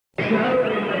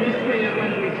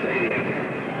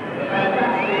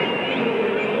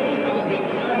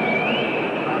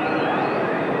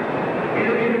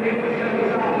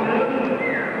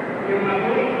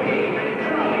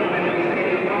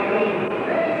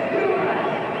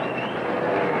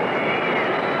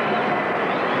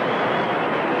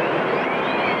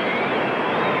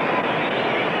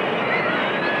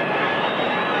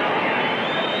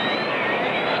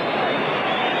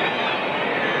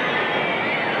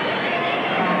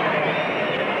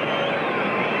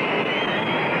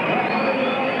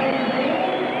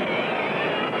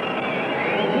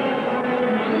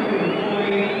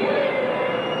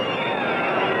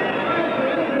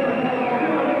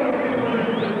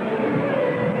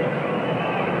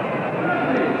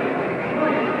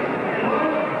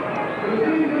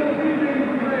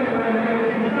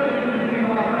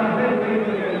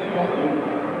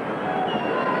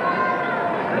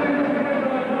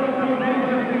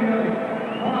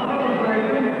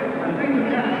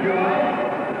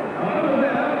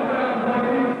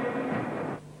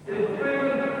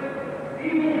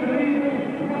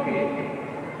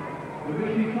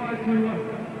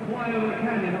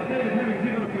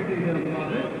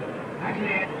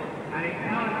And it's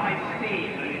powered by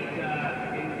steam, and it's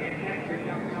electric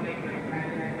up to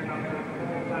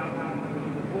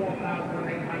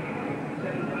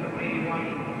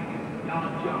 4,881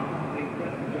 yard jump,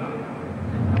 incredible jump.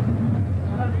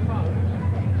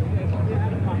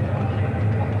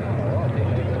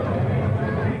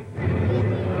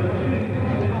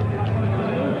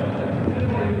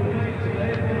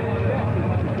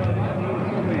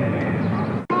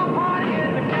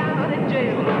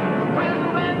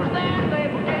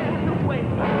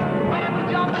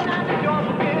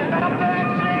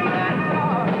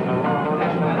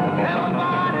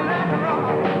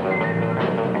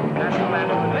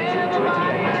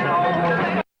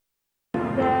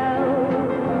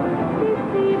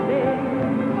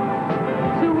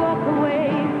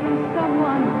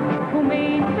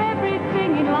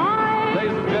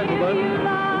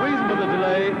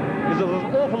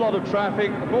 Traffic,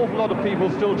 an awful lot of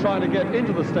people still trying to get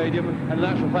into the stadium, and in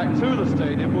actual fact to the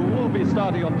stadium. We will be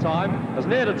starting on time, as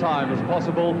near to time as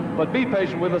possible, but be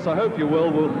patient with us. I hope you will.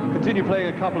 We'll continue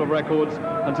playing a couple of records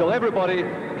until everybody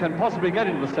can possibly get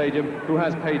into the stadium who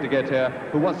has paid to get here,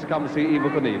 who wants to come and see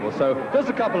Evel Knievel. So just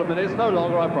a couple of minutes, no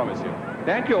longer, I promise you.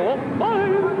 Thank you all. Bye.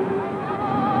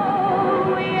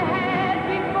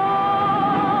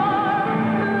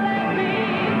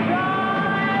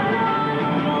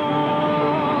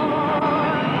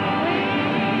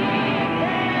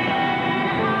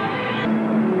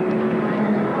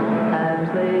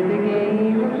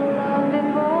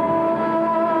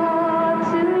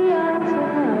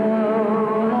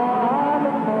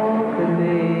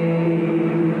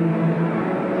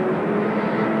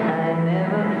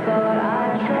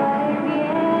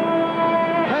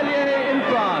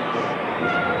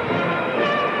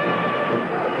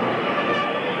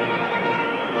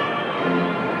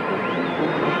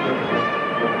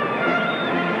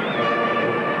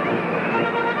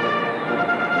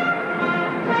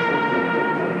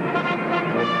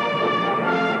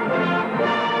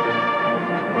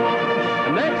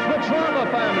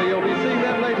 You'll be seeing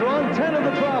them later on, 10 of the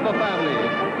Traver family.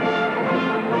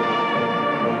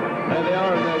 There they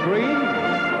are in their green.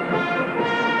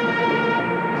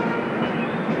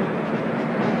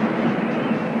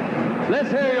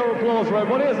 Let's hear your applause for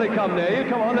everybody as they come near you.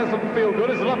 Come on, let's feel good.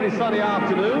 It's a lovely sunny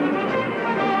afternoon.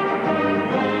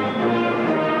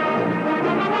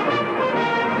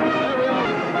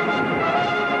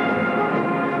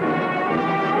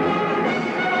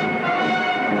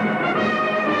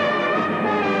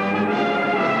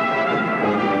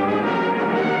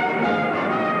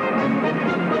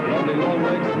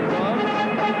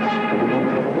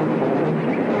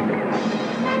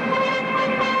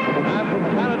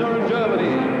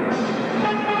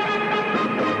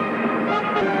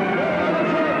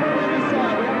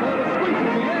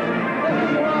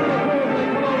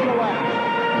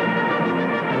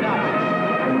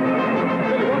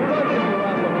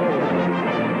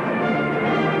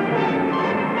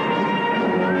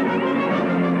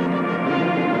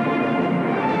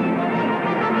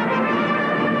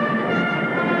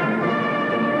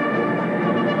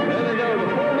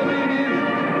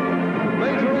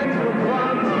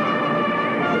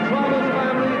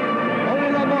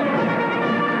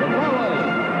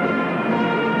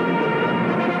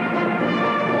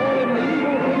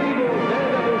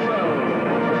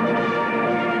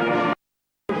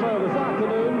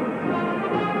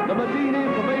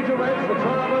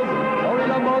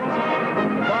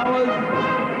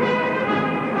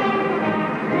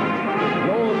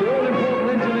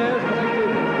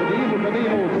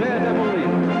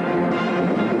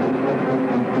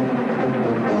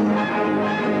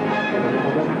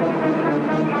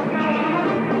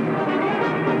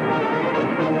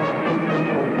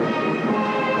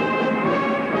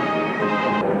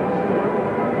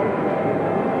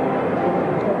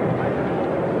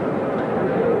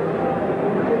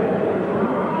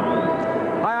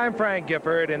 Frank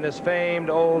Gifford in this famed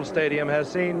old stadium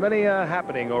has seen many a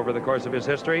happening over the course of his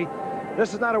history.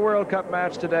 This is not a World Cup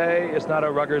match today. It's not a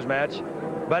Ruggers match,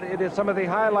 but it is some of the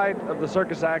highlight of the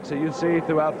circus acts that you see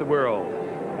throughout the world.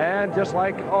 And just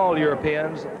like all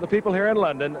Europeans, the people here in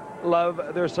London love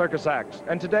their circus acts.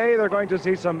 And today they're going to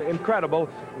see some incredible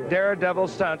daredevil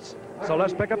stunts. So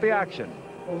let's pick up the action.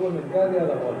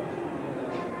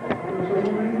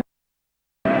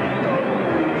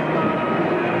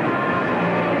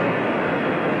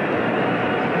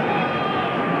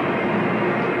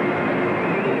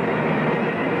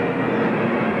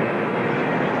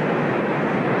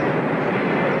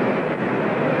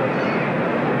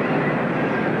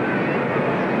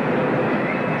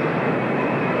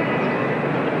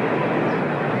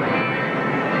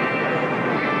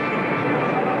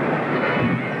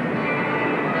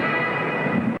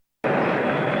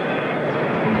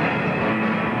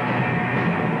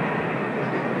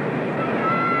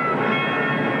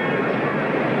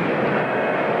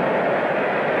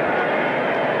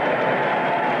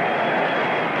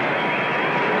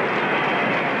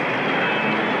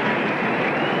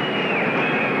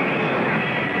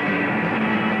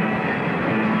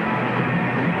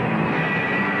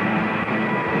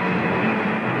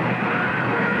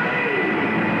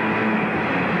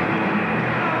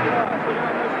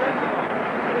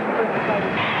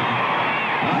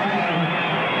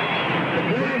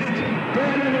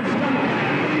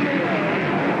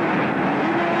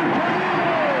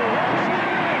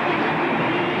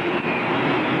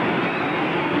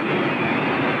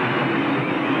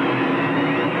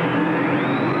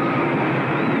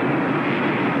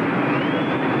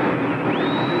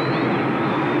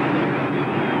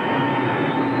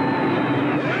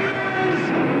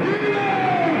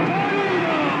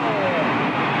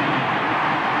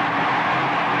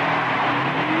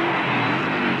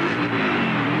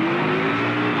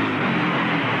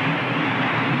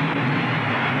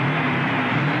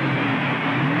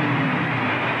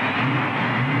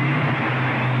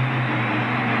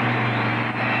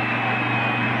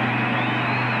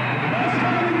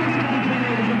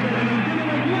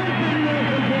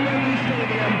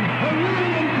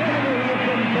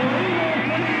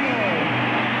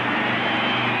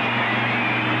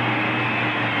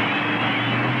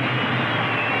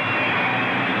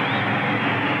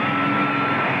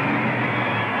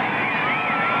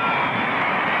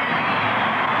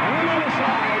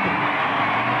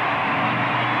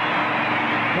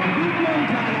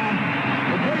 rider,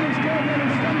 the greatest global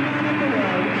stuntman in the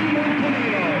world, Evel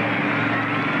Knievel.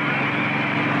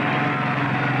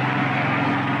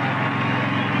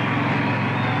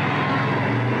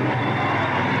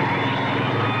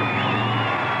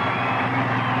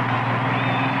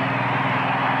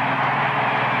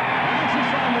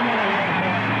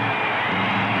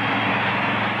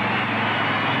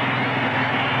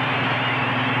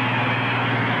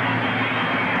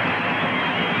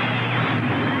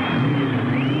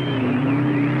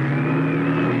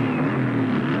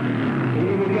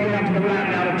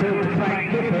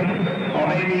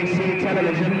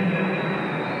 Television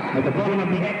at the bottom of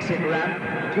the exit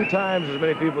ramp. 2 times as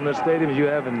many people in this stadium as you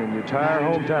have in your entire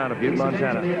hometown of Butte,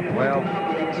 Montana. Well,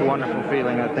 it's a wonderful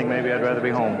feeling. I think maybe I'd rather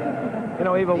be home. You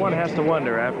know, Evel, one has to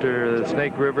wonder, after the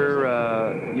Snake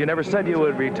River, you never said you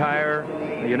would retire.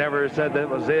 You never said that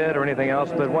was it or anything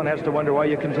else, but one has to wonder why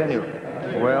you continue.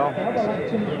 Well,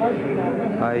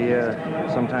 I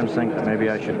sometimes think that maybe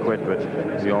I should quit, but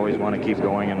you always want to keep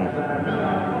going, and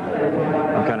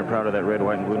I'm kind of proud of that red,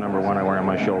 white, and blue #1 I wear on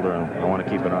my shoulder, and I want to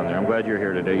keep it on there. I'm glad you're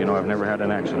here today. You know, I've never had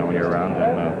an accident when you're around,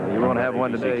 and you won't have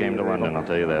one today. You came to London, I'll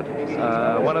tell you that.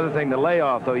 One other thing, the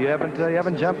layoff, though, you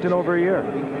haven't jumped in over a year.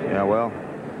 Yeah, well,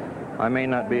 I may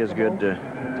not be as good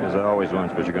as I always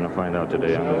was, but you're going to find out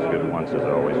today I'm as good once as I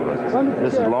always was.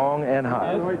 This is long and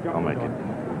high. I'll make it.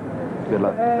 Good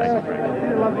luck. Thank you, Frank.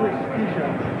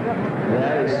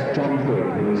 There is John Hood,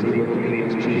 who is Evel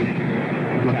Knievel's chief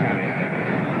mechanic.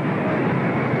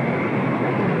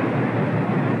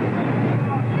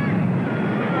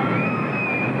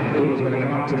 Evel's going to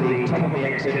come up to the top of the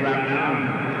exit ramp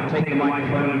now, take the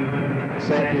microphone,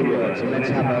 say a few words, and let's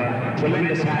have a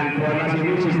tremendous hand for him as he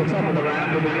reaches the top of the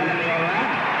ramp. We'll be landing all right.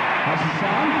 How's the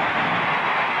sound?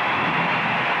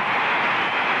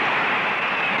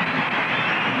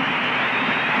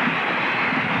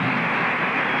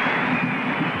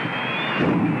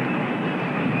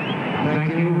 Thank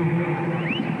you.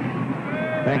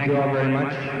 Thank you all very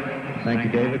much. Thank you,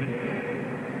 David.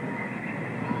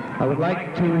 I would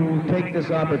like to take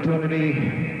this opportunity,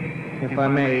 if I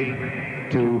may,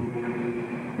 to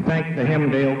thank the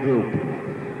Hemdale group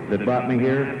that brought me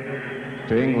here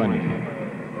to England.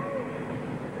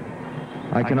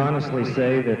 I can honestly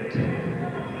say that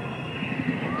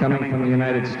coming from the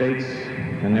United States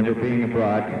and never being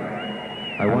abroad,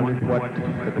 I wondered what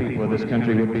the people of this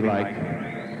country would be like.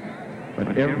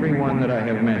 But everyone that I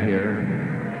have met here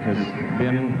has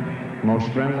been most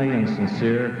friendly and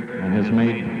sincere and has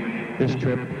made this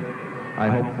trip, I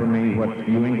hope for me, what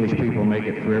you English people make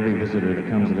it for every visitor that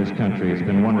comes to this country. It's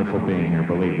been wonderful being here,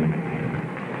 believe me.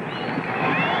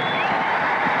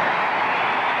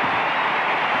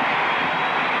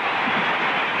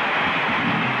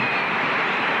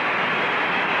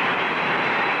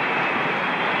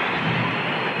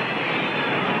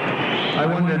 I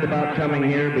wondered about coming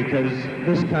here because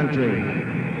this country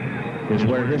is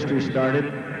where history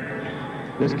started.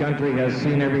 This country has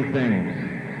seen everything.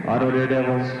 Auto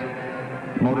daredevils,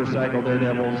 motorcycle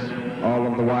daredevils, all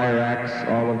of the wire acts,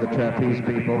 all of the trapeze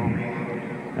people.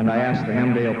 And I asked the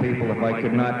Hemdale people if I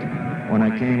could not, when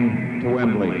I came to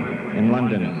Wembley in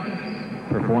London,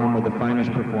 perform with the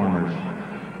finest performers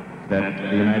that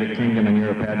the United Kingdom and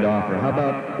Europe had to offer. How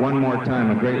about one more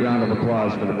time, a great round of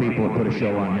applause for the people that put a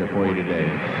show on here for you today.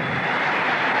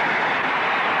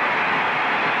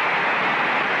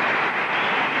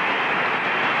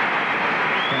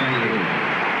 Thank you.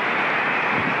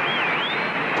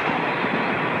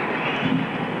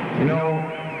 You know,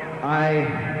 I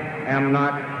am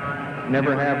not,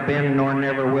 never have been, nor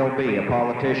never will be a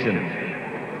politician.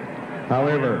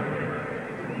 However,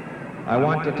 I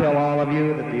want to tell all of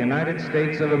you that the United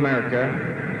States of America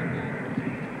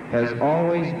has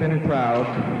always been proud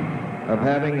of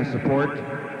having the support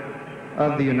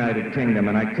of the United Kingdom,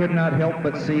 and I could not help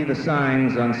but see the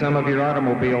signs on some of your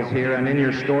automobiles here and in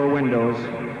your store windows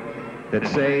that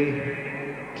say,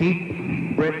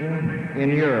 "Keep Britain in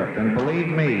Europe." And believe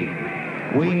me,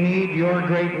 we need your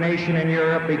great nation in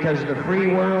Europe, because the free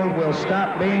world will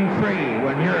stop being free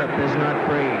when Europe is not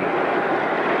free.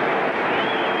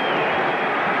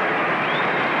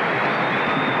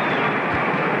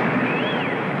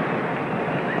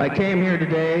 I came here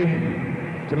today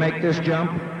to make this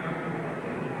jump.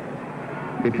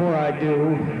 Before I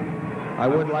do, I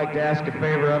would like to ask a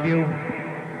favor of you.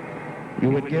 You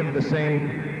would give the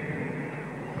same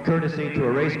courtesy to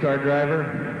a race car driver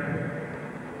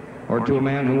or to a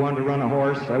man who wanted to run a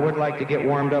horse. I would like to get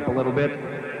warmed up a little bit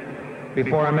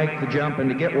before I make the jump, and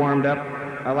to get warmed up,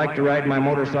 I like to ride my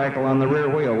motorcycle on the rear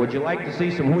wheel. Would you like to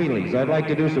see some wheelies? I'd like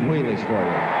to do some wheelies for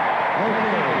you.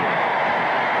 Okay.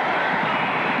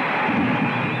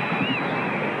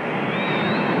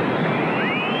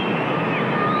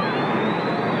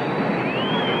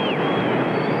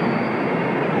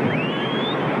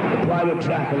 hardwood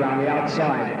track around the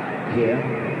outside here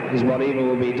is what Evel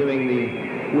will be doing the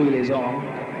wheelies on.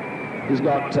 He's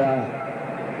got,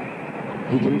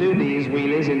 he can do these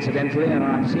wheelies, incidentally, and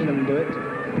I've seen him do it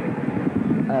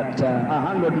at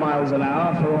 100 miles an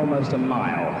hour for almost a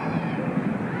mile.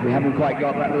 We haven't quite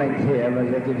got that length here, but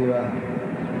he'll give you a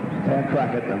fair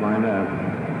crack at them, I know.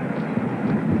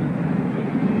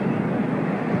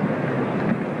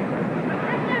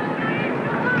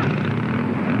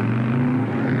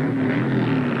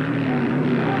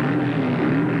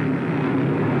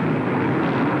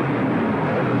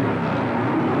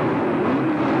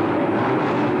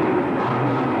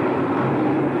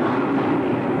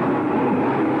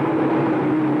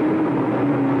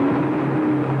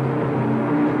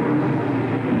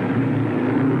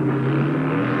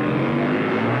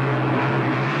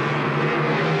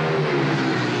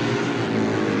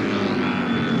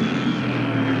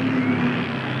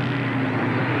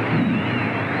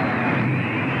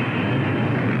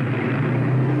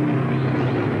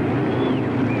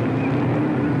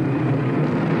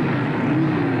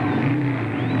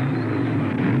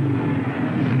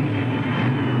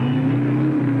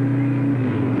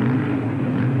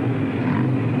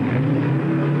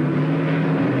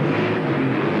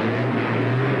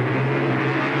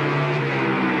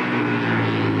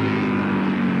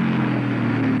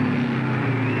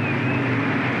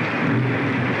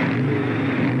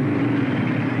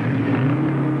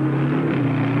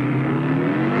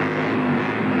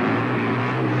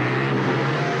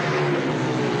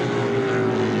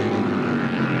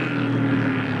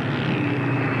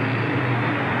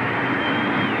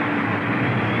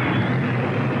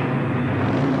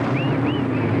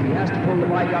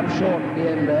 Up short at the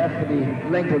end there for the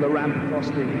length of the ramp across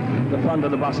the front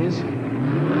of the buses,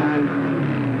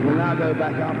 and we'll now go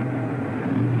back up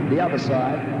the other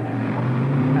side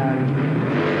and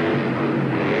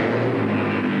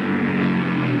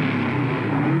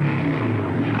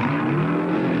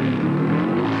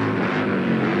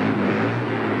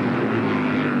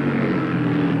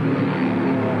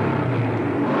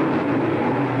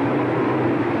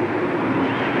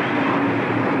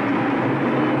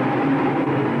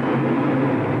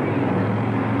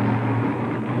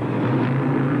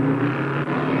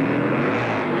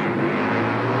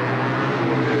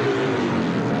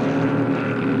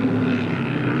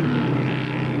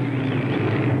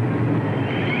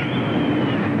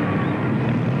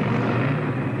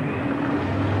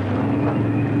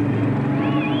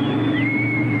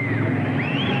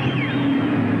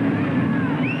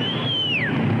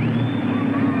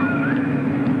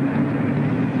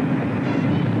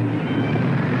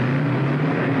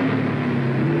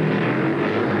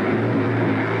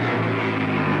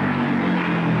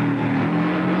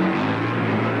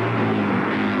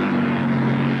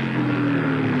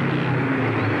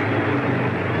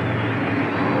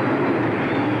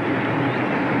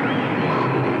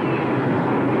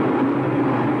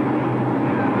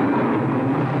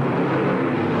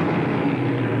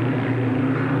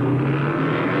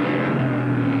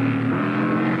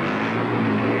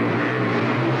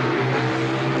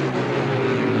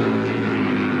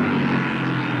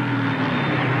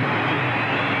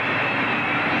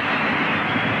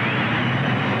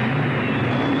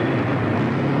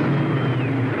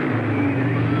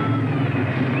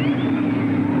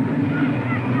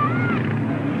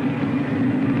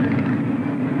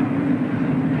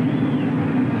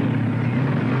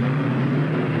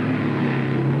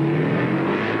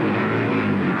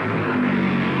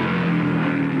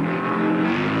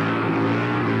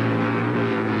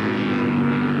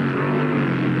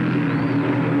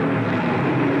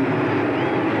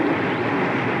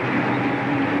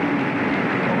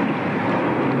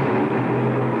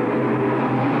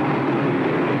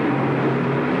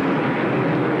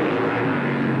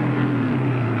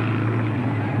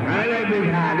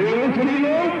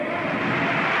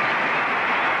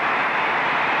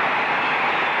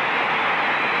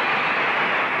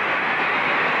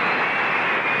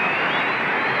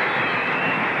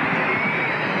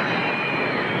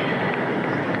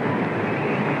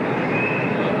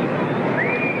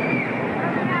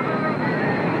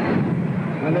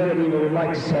would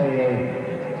like to say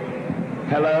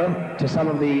hello to some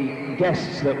of the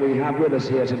guests that we have with us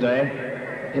here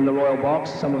today in the Royal Box,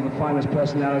 some of the finest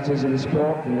personalities in the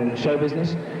sport and in the show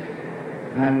business.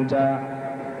 And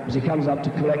as he comes up to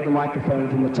collect the microphone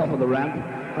from the top of the ramp,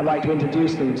 I'd like to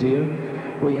introduce them to you.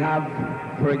 We have,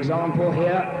 for example,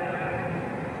 here,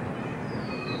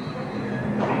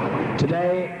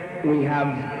 today we have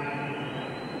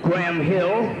Graham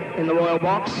Hill in the Royal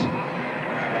Box.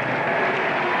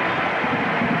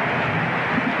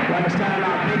 Like a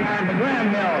stand-up big hand for Graham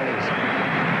Hill.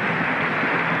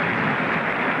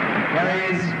 There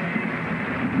he is.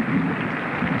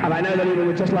 And I know that Evel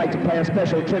would just like to pay a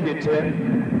special tribute to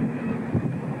him.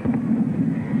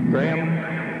 Graham,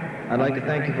 I'd like to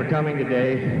thank you for coming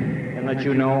today and let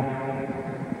you know,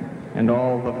 and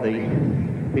all of the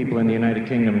people in the United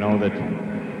Kingdom know, that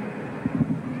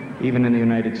even in the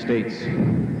United States,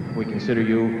 we consider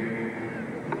you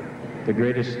the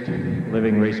greatest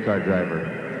living race car driver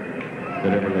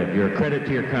that ever lived. You're a credit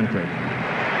to your country.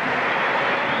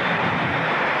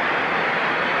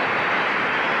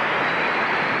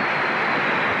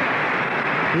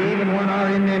 He even won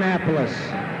our Indianapolis.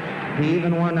 He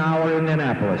even won our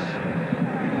Indianapolis.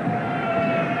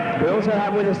 We also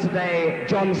have with us today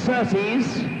John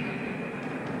Surtees,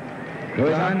 who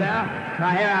is up there. Can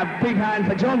I hear a big hand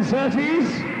for John Surtees?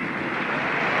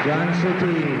 John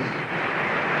Surtees.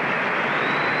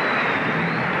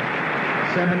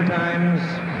 7 times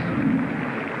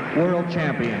world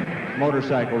champion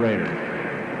motorcycle raider.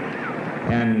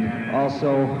 And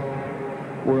also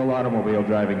world automobile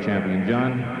driving champion.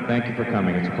 John, thank you for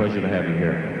coming. It's a pleasure to have you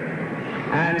here.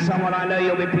 And someone I know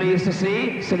you'll be pleased to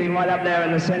see, sitting right up there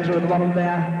in the center of the bottom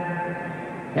there,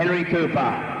 Henry Cooper.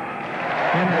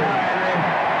 Henry.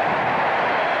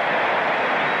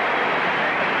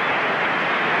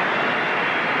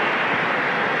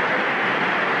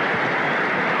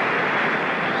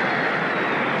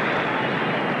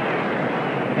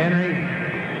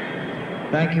 Henry,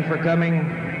 thank you for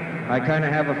coming. I kind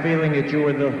of have a feeling that you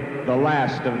were the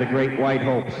last of the great white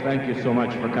hopes. Thank you so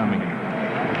much for coming.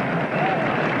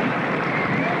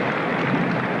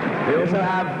 We also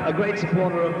have a great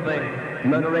supporter of the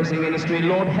motor racing industry,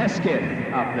 Lord Hesketh,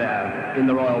 up there in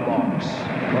the royal box.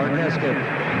 Lord Hesketh.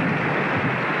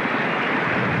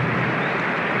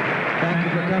 Thank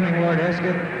you for coming, Lord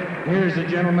Hesketh. Here's a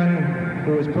gentleman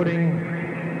who is putting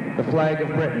the flag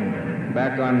of Britain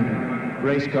back on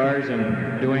race cars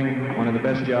and doing one of the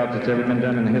best jobs that's ever been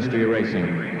done in the history of racing.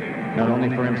 Not only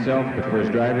for himself, but for his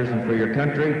drivers and for your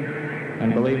country.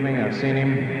 And believe me, I've seen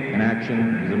him in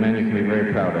action. He's a man you can be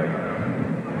very proud of.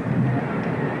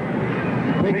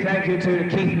 Big thank you to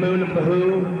Keith Moon of The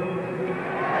Who. Who's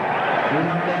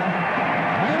up there?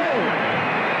 Hey!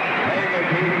 There you go,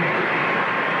 Keith.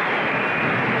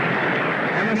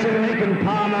 Emerson, Lake and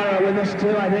Palmer are with us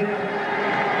too, I think.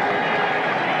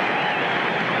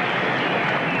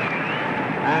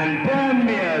 And Bern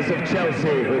Mears of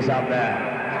Chelsea, who's up there.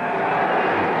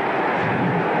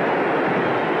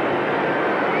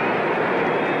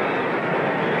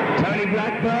 Tony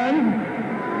Blackburn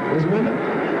is with us.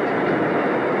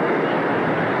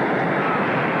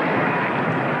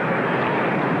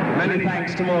 Many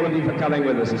thanks to all of you for coming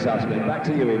with us this afternoon. Back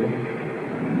to you,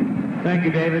 Evel. Thank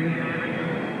you, David.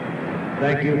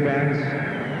 Thank you, fans.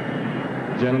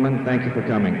 Gentlemen, thank you for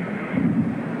coming.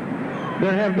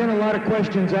 There have been a lot of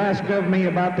questions asked of me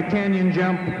about the canyon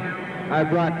jump I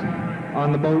brought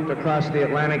on the boat across the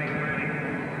Atlantic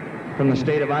from the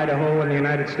state of Idaho in the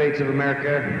United States of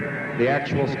America, the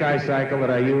actual sky cycle that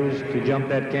I used to jump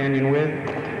that canyon with.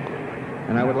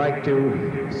 And I would like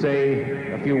to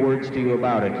say a few words to you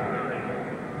about it.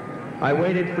 I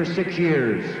waited for 6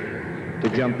 years to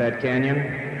jump that canyon.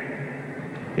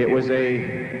 It was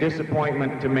a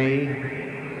disappointment to me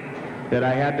that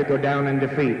I had to go down in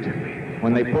defeat.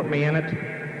 When they put me in it,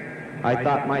 I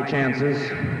thought my chances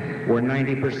were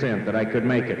 90% that I could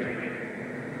make it.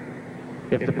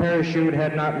 If the parachute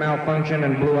had not malfunctioned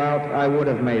and blew out, I would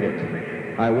have made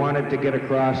it. I wanted to get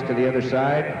across to the other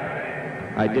side.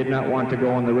 I did not want to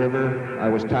go in the river. I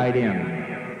was tied in.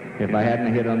 If I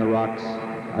hadn't hit on the rocks,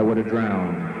 I would have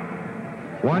drowned.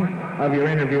 One of your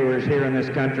interviewers here in this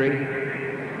country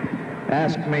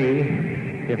asked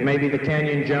me if maybe the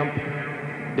canyon jump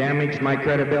damaged my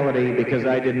credibility because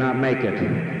I did not make it.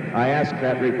 I asked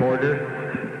that reporter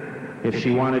if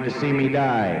she wanted to see me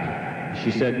die.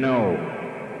 She said no.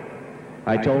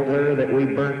 I told her that we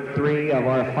burnt 3 of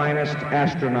our finest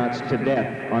astronauts to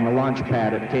death on the launch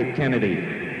pad at Cape Kennedy,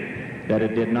 that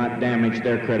it did not damage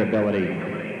their credibility,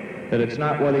 that it's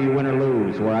not whether you win or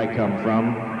lose where I come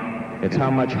from, it's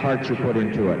how much heart you put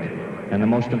into it, and the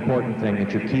most important thing,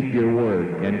 that you keep your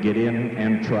word and get in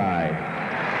and try.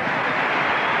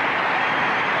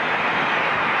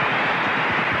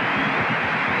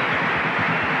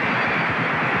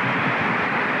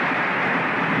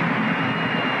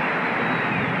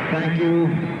 Thank you.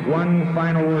 One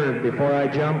final word before I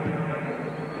jump.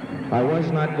 I was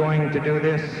not going to do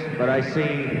this, but I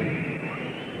see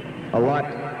a lot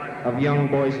of young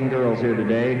boys and girls here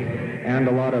today, and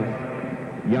a lot of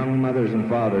young mothers and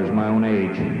fathers my own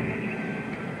age,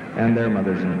 and their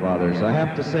mothers and fathers. I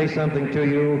have to say something to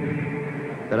you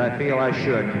that I feel I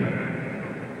should.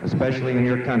 especially in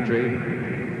your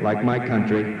country, like my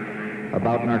country,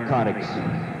 about narcotics.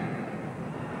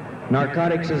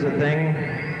 Narcotics is a thing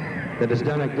that has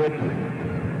done a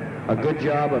good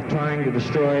job of trying to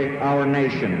destroy our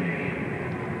nation.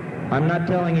 I'm not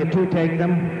telling you to take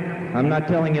them. I'm not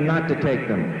telling you not to take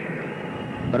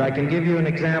them. But I can give you an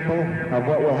example of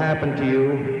what will happen to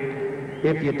you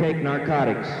if you take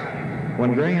narcotics.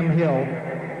 When Graham Hill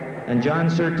and John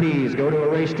Surtees go to a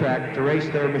racetrack to race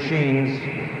their machines,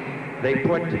 they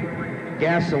put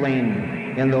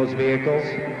gasoline in those vehicles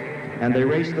and they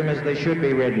race them as they should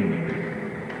be ridden.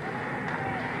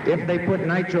 If they put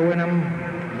nitro in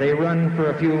them, they run for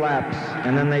a few laps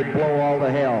and then they blow all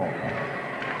to hell.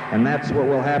 And that's what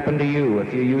will happen to you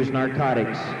if you use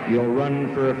narcotics. You'll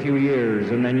run for a few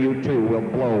years and then you too will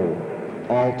blow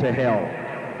all to hell.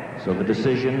 So the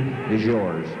decision is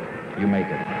yours. You make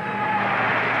it.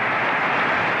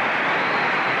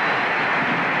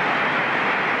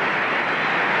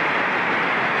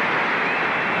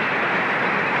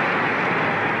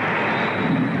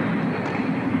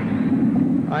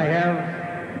 I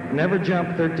have never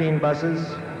jumped 13 buses.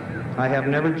 I have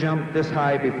never jumped this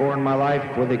high before in my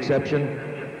life, with the exception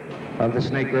of the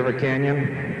Snake River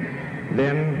Canyon.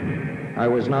 Then I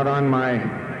was not on my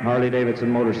Harley-Davidson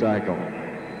motorcycle.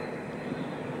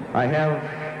 I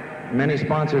have many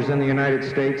sponsors in the United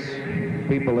States,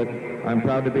 people that I'm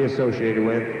proud to be associated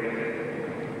with.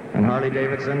 And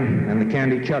Harley-Davidson and the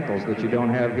Candy Chuckles that you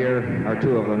don't have here are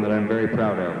two of them that I'm very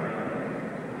proud of.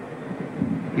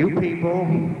 You people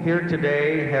here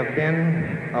today have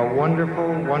been a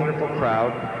wonderful, wonderful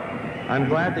crowd. I'm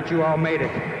glad that you all made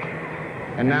it.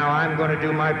 And now I'm going to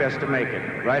do my best to make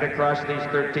it. Right across these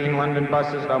 13 London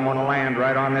buses, I'm going to land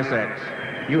right on this X.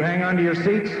 You hang on to your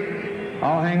seats,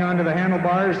 I'll hang on to the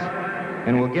handlebars,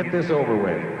 and we'll get this over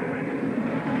with.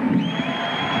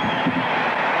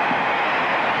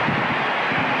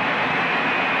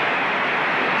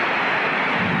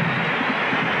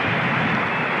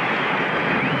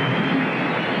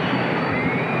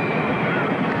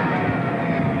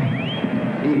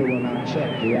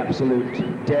 Check the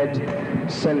absolute dead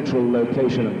central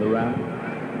location of the ramp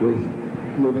with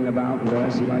moving about, and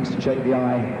as he likes to check the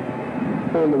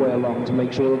eye all the way along to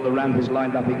make sure that the ramp is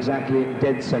lined up exactly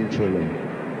dead centrally.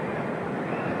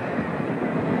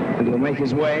 And he'll make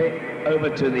his way over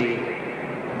to the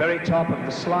very top of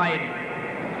the slide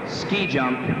ski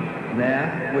jump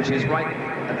there, which is right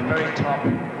at the very top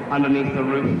underneath the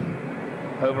roof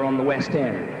over on the west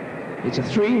end. It's a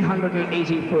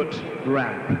 380-foot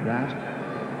ramp, that,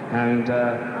 and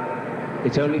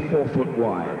it's only 4 foot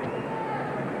wide.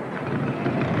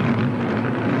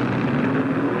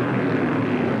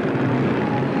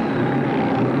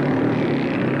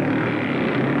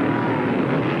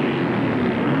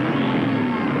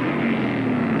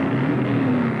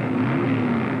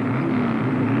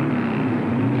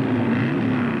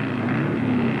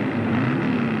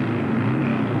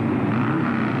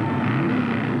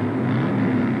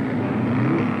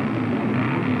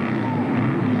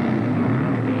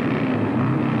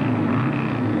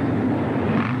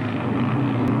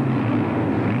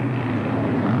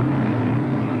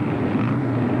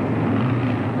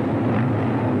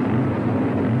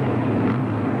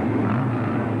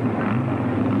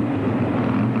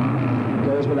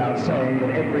 Saying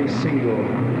that every single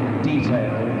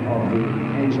detail of the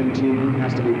engine tuning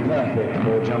has to be perfect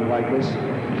for a jump like this,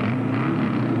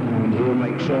 and he will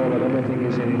make sure that everything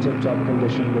is in tip-top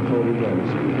condition before he goes.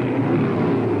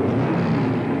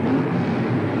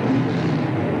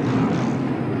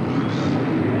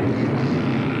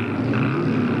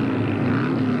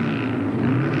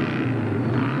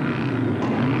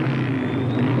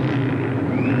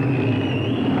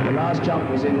 The last jump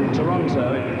was in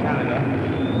Toronto, in Canada,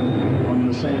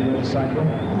 same motorcycle,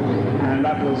 and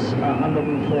that was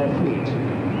 104 feet.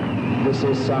 This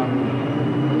is some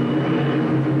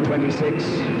 36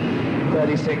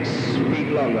 feet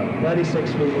longer,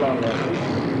 36 feet longer.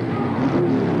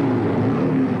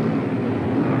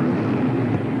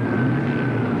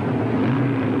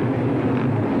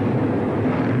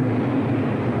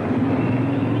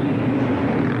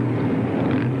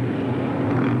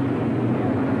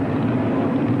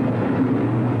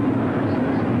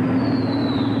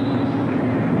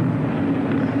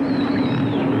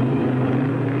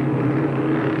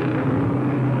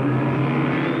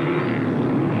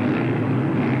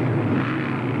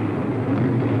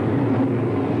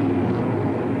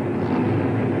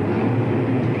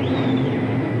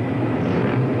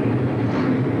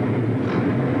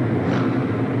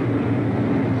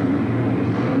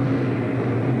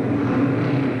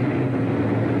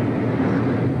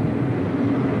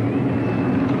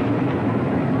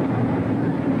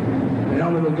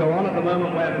 Now we will go on at the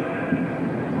moment when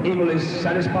Evel is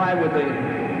satisfied with the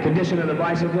condition of the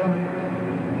bicycle,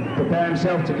 prepare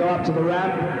himself to go up to the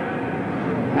ramp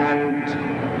and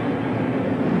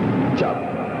jump.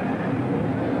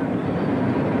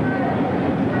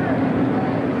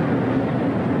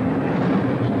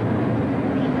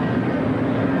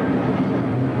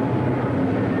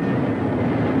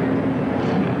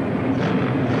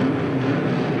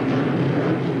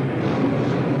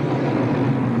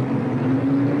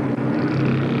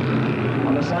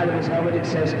 It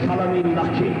says, "Colour me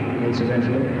lucky,"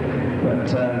 incidentally, but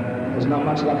there's not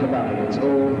much luck about it. It's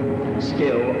all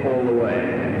skill all the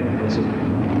way.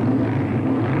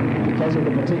 Because of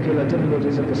the particular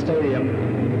difficulties of the stadium,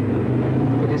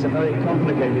 it is a very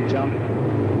complicated jump,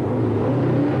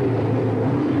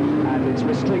 and it's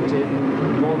restricted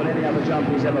more than any other jump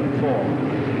he's ever performed.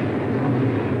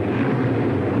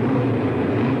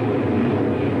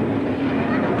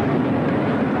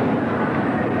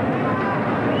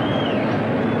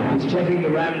 Checking the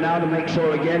ramp now to make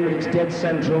sure again that it's dead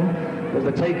central, that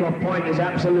the takeoff point is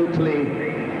absolutely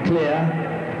clear.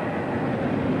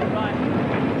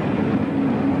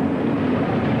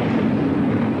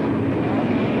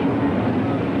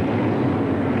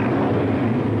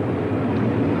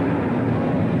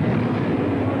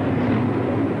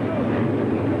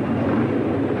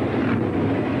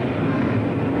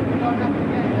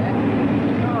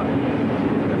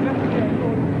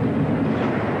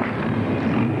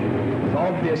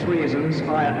 Reasons,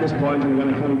 at this point, I'm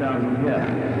going to come down from here.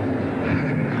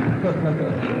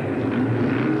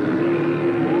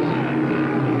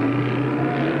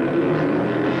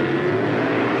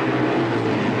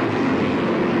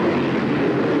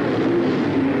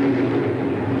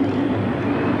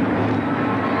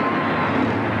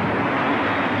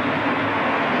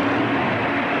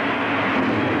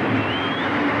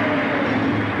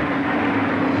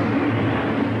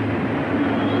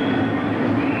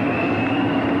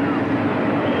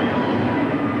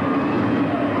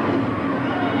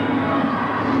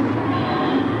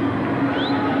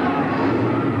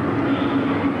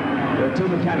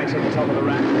 Mechanics at the top of the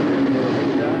rack.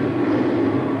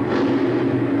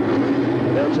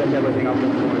 They'll check everything up in the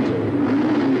point too.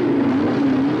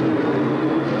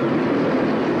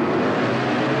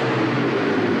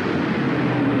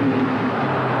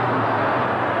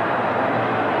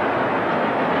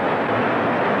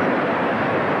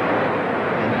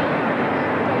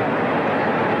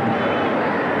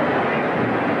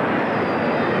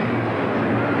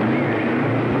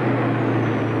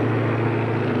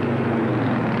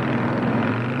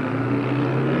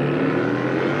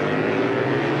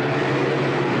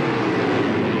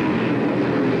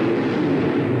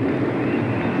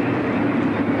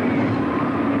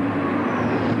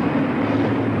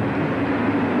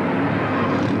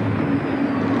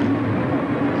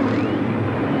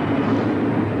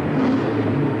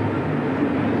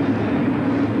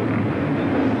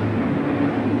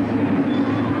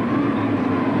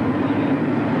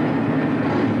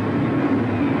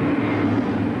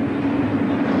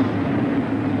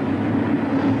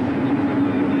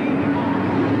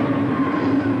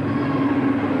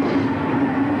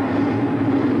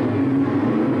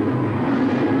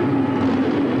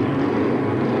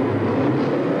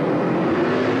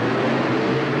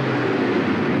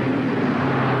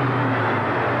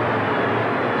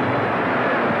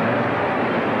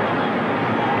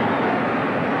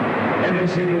 Every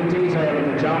single detail of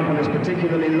the jump on this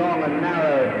particularly long and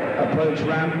narrow approach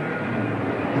ramp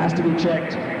has to be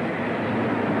checked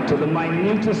to the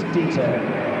minutest detail.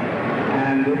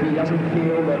 And if he doesn't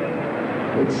feel that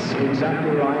it's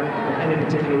exactly right at any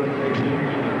particular occasion,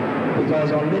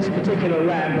 because on this particular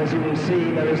ramp, as you will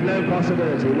see, there is no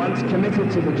possibility. Once committed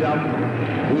to the jump,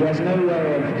 he has no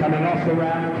way of coming off the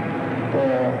ramp,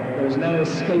 or there's no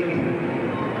escape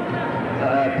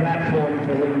platform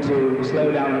for him to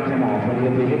slow down and come off, and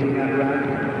he'll be hitting that ramp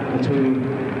between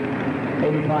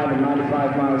 85 and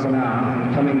 95 miles an hour,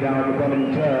 and coming down the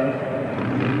bottom curve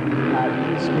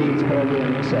at speeds probably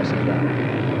in excess of that.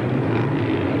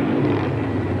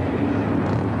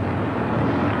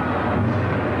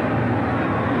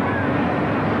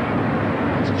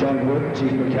 It's John Wood,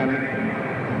 chief mechanic.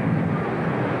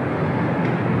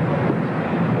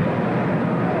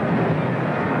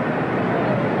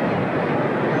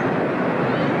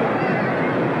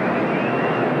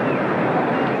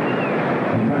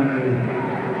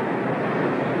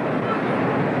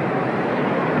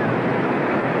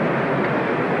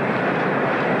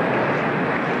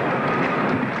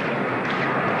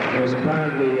 There's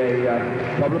apparently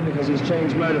a problem because he's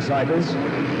changed motorcycles,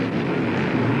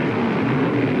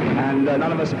 and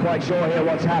none of us are quite sure here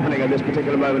what's happening at this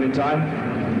particular moment in time.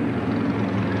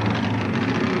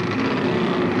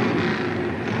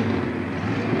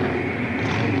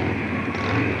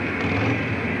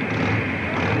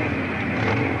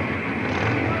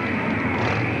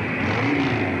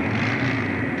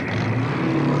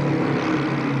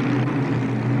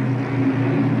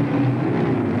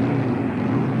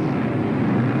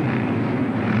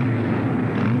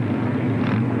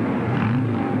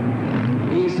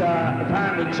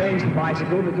 Apparently changed the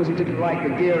bicycle because he didn't like the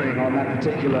gearing on that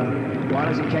particular one.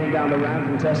 As he came down the ramp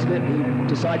and tested it, he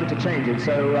decided to change it.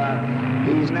 So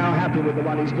he's now happy with the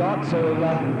one he's got, so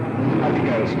up he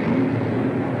goes.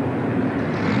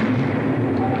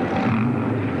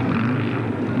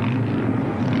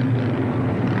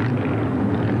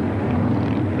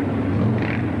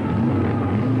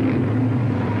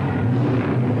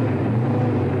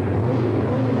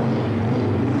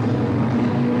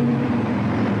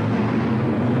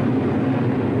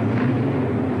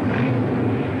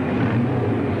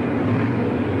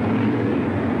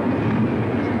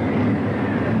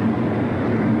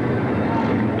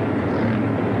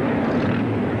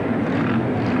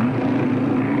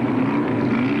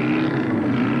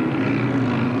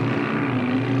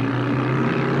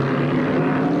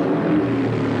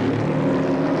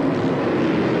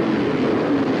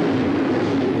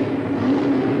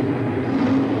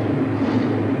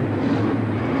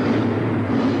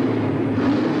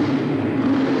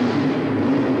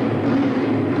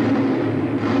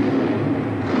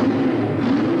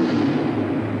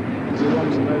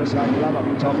 Up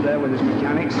on top there with his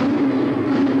mechanics. He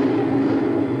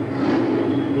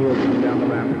will come down the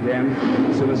ramp again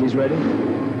as soon as he's ready.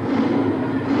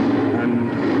 And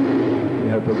we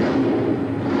hope he'll go.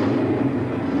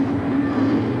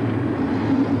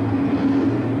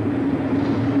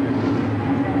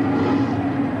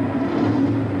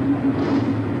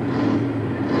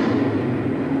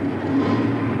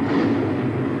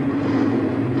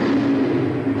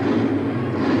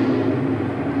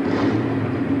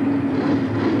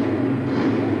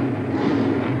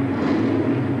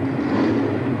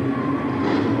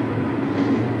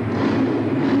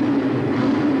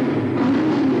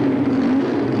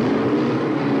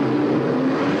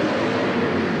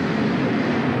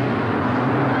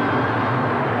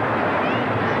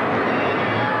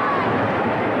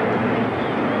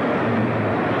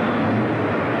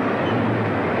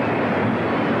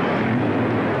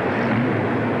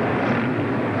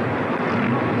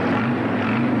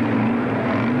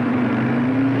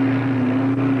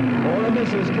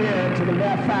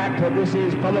 That this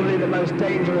is probably the most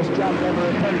dangerous jump ever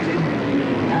attempted,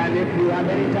 and if you have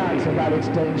any doubts about its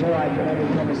danger, I can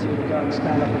only promise you to go and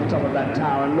stand up on the top of that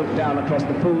tower and look down across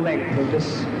the full length of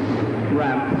this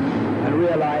ramp and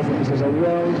realize that this is a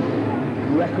world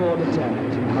record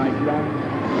attempt in height ramp,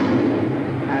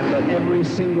 and that every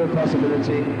single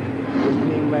possibility is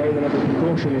being made and every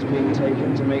precaution is being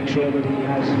taken to make sure that he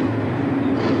has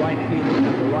the right feeling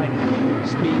and the right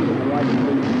speed and the right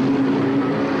ability.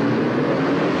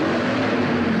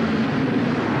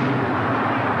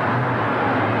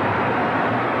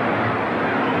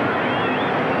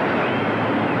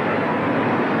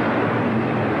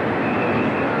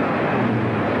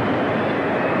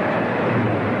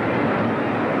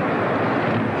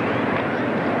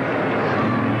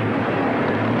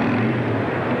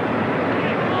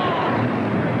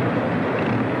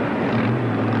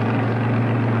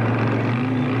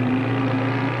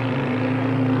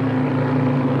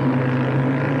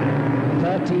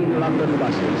 London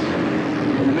buses.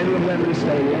 In the middle of Wembley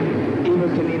Stadium,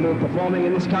 Evel Knievel performing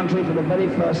in this country for the very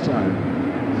first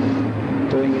time,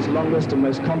 doing his longest and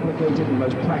most complicated and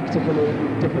most practically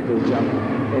difficult jump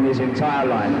in his entire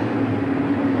life.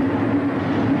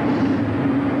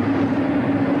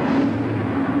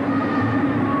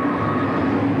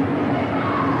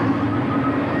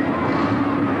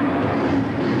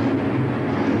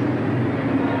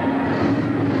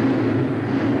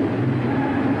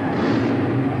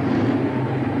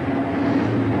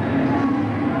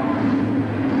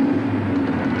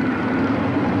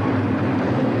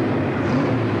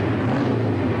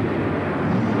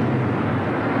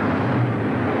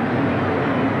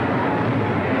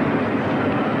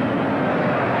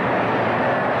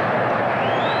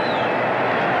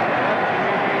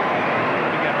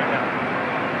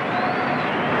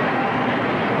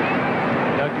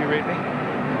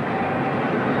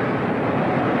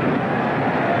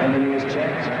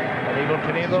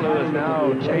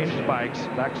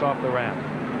 Backs off the ramp.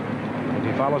 If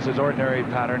he follows his ordinary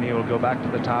pattern, he will go back to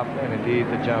the top, and indeed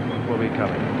the jump will be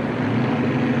coming.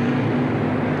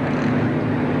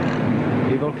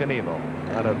 Evel Knievel.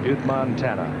 out of Butte,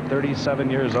 Montana, 37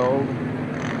 years old.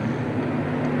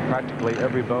 Practically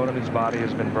every bone in his body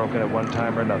has been broken at one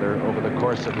time or another over the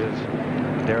course of his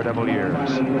daredevil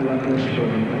years.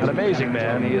 An amazing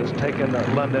man. He has taken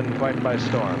London quite by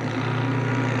storm.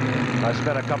 I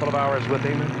spent a couple of hours with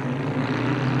him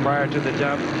prior to the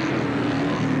jump,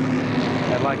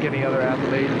 and like any other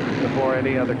athlete before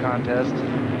any other contest,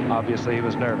 obviously he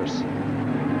was nervous.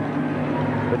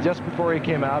 But just before he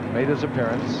came out, made his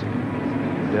appearance,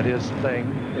 did his thing,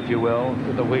 if you will,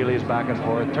 with the wheelies back and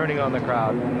forth, turning on the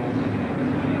crowd.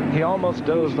 He almost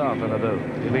dozed off in the booth.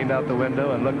 He leaned out the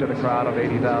window and looked at a crowd of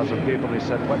 80,000 people. He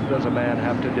said, what does a man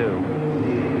have to do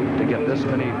to get this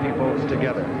many people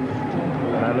together?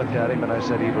 And I looked at him and I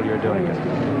said, Evel, you're doing it.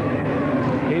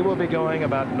 He will be going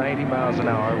about 90 miles an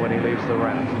hour when he leaves the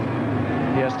ramp.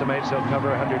 He estimates he'll cover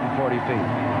 140 feet,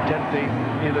 10 feet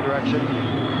either direction,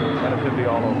 and it could be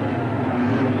all over.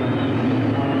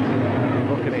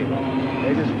 Evel Knievel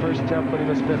made his first jump when he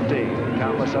was 15,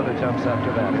 countless other jumps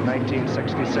after that. In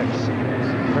 1966,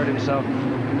 hurt himself in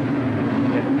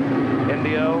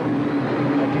Indio.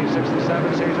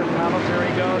 1967, Caesar's Palace, here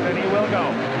he goes, and he will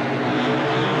go.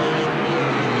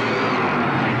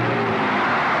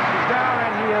 He's down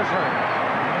and he is hurt.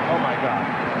 Oh my God.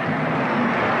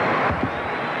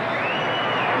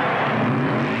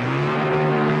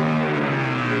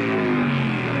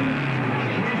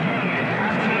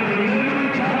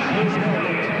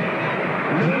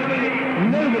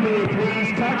 Nobody please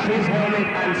touch his helmet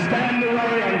and stand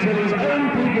away until his own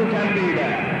people can be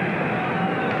there.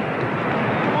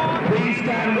 Please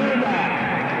stand way back.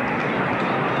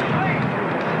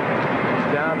 He's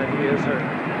down and he is hurt.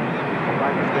 The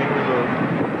bike is being removed.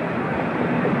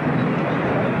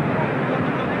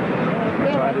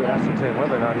 We're trying to ascertain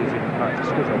whether or not he's even conscious.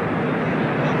 He's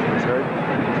hurt.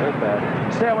 He's hurt bad.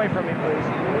 Stay away from me, please.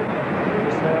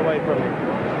 Stay away from me.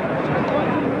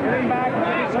 Get him back.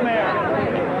 Get some air.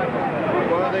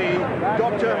 Well, the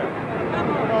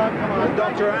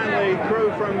doctor and the crew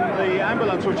from the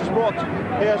ambulance, which is brought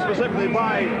here specifically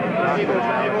by Evel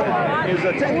Knievel, is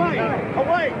taking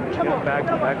away. Come on.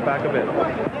 Back a bit.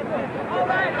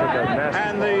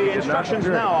 And the instructions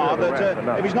now are that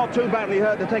if he's not too badly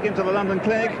hurt, to take him to the London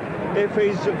clinic. If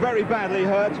he's very badly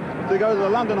hurt, to go to the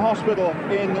London hospital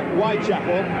in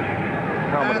Whitechapel.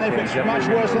 And if it's much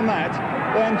worse than that,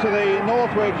 then to the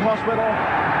Northwick Hospital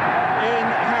in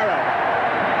Harrow.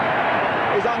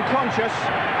 He's unconscious.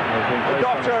 The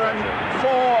doctor and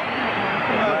four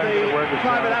of the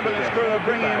private ambulance crew are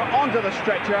bringing him onto the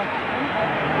stretcher.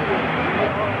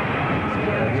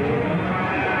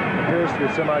 Appears to be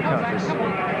semi-conscious.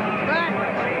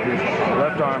 His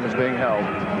left arm is being held.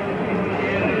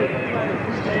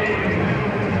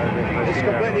 He's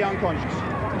completely unconscious.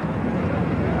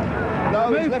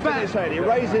 No, he's lifted his head. He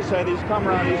raised his head. He's come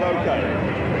around. He's okay.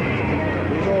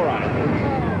 He's all right.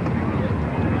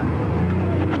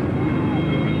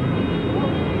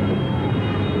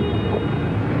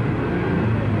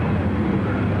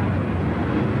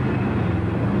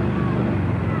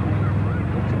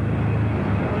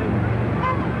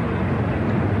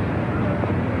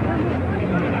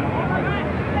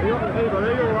 Are you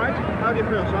all right? How do you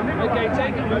feel, son? Okay,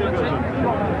 take it. Very good, son.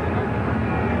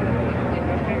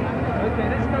 Okay,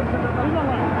 let's go to the...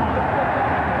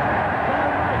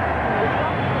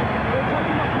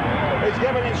 He's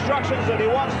given instructions that he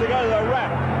wants to go to the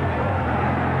ramp.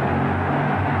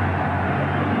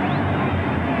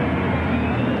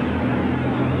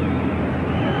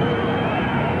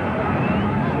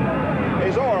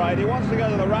 He's all right. He wants to go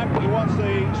to the ramp. He wants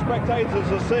the spectators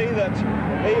to see that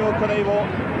Evel Knievel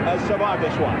has survived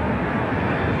this one.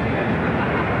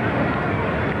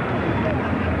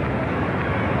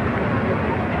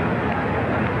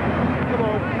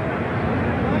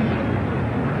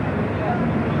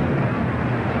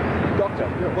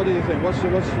 What do you think? What's the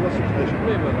condition?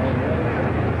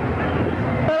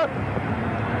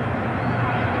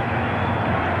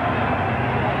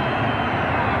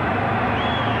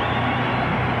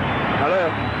 Hello.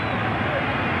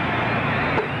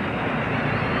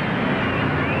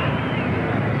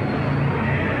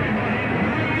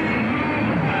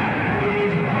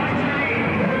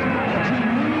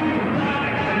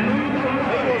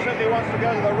 Evel simply wants to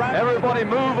go to the ramp. Everybody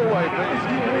move away, please.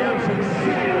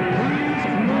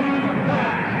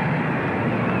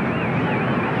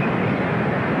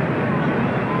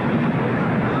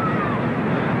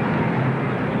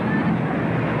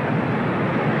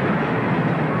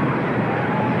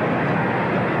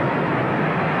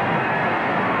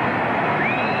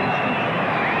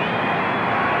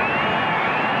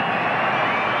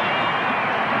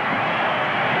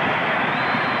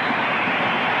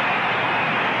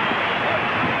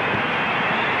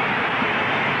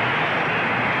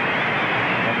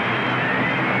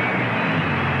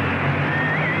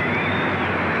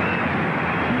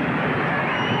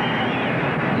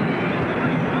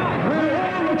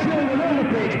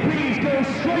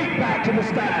 straight back to the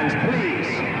stands, please.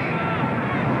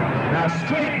 Now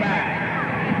straight back.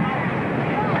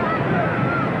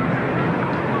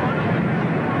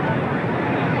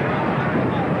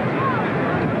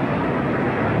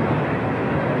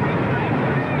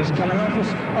 He's coming off the...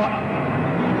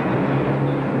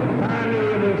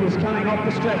 He's coming off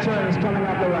the stretcher and he's coming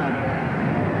up the ramp.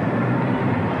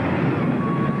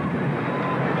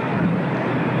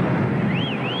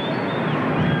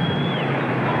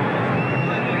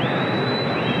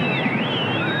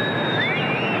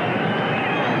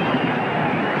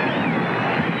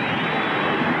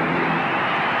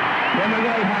 Then a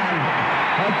great hand.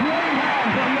 A great hand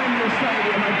from Wembley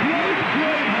Stadium. A great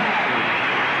hand.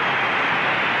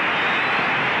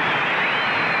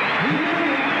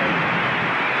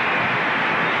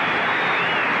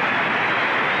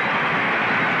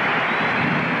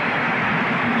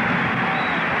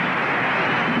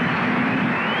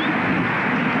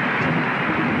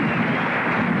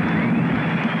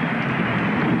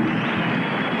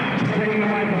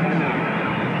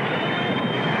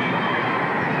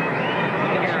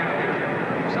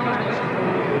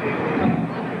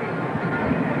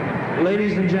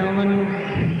 Ladies and gentlemen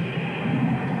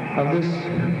of this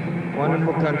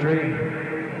wonderful country,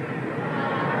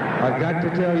 I've got to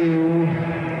tell you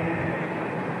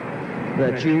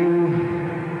that you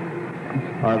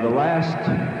are the last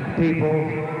people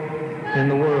in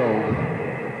the world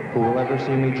who will ever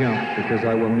see me jump, because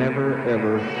I will never,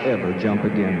 ever, ever jump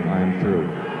again. I am through.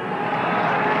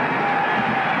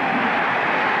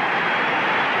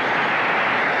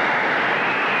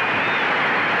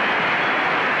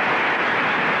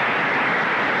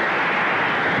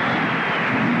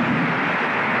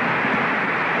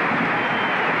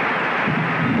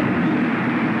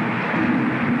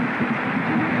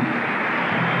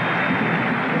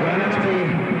 Well, let's be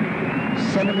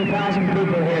 70,000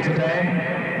 people here today,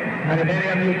 and if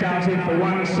any of you doubted for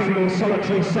one single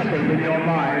solitary second in your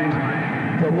mind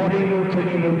that what Evel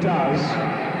Knievel does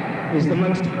is the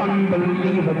most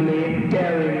unbelievably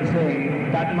daring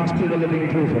thing, that must be the living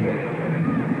proof of it.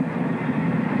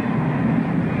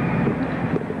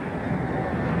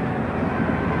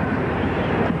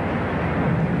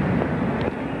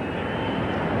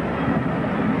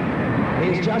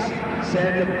 He's just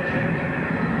said that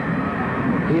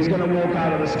he's going to walk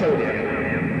out of the stadium.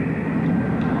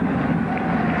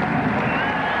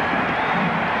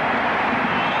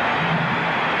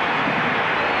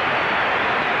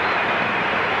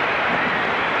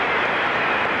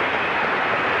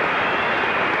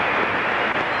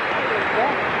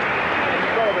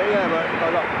 Yeah, but I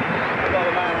got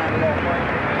the man out of the way.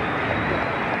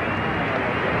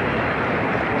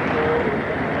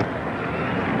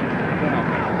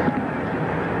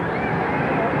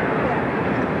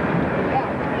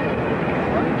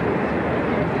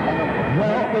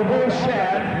 Well, we've all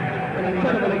shared an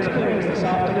incredible experience this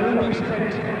afternoon. We've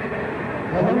spent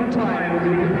a long time with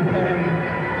you preparing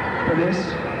for this,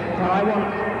 and I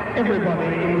want everybody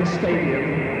in the stadium,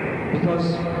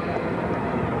 because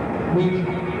we've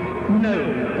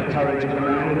known the courage of the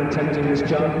man in attempting this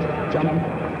jump.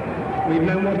 We've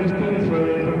known what he's been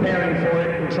through in preparing for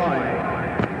it and trying.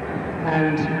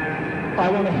 And I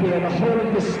want to hear the whole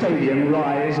of this stadium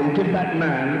rise and give that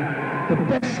man the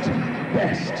best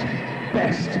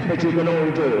that you can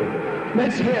all do.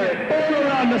 Let's hear it all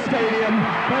around the stadium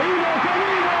for Evel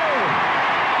Knievel!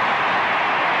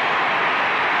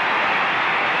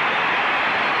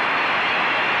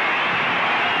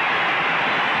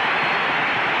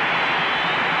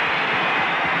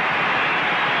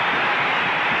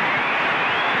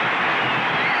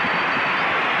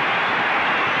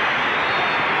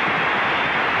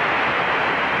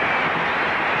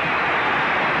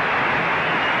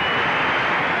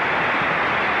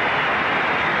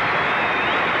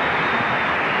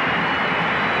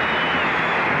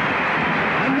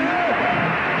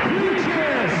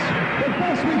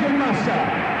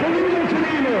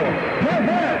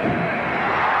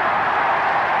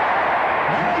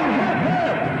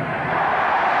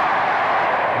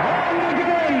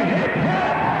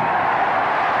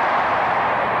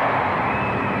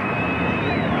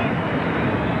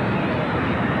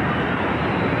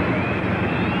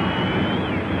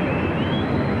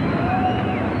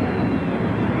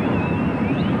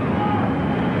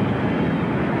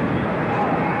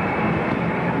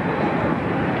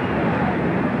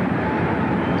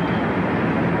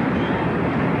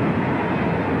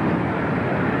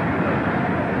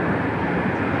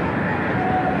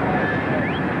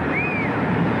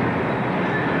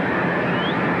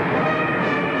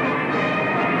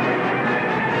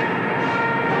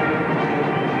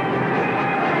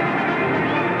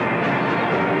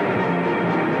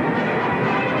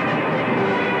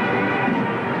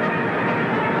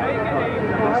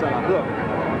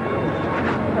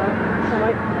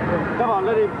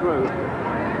 through.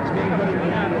 It's being put in the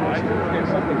ambulance. Get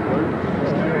something through.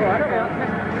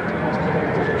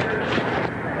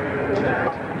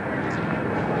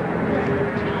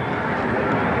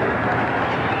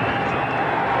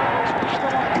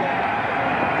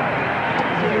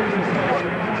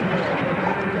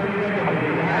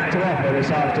 To offer this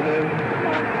afternoon,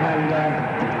 and a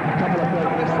couple of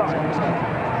broken songs on top.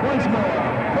 Once more,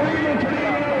 for Evel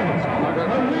Knievel,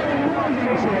 a real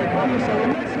rising cheer. Come so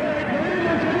let's hear it for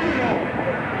Evel Knievel.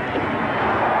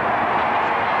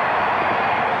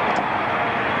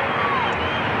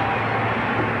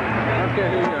 Okay,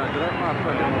 here you go. Direct my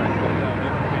fucking way.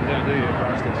 Down, do you,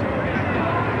 bastards?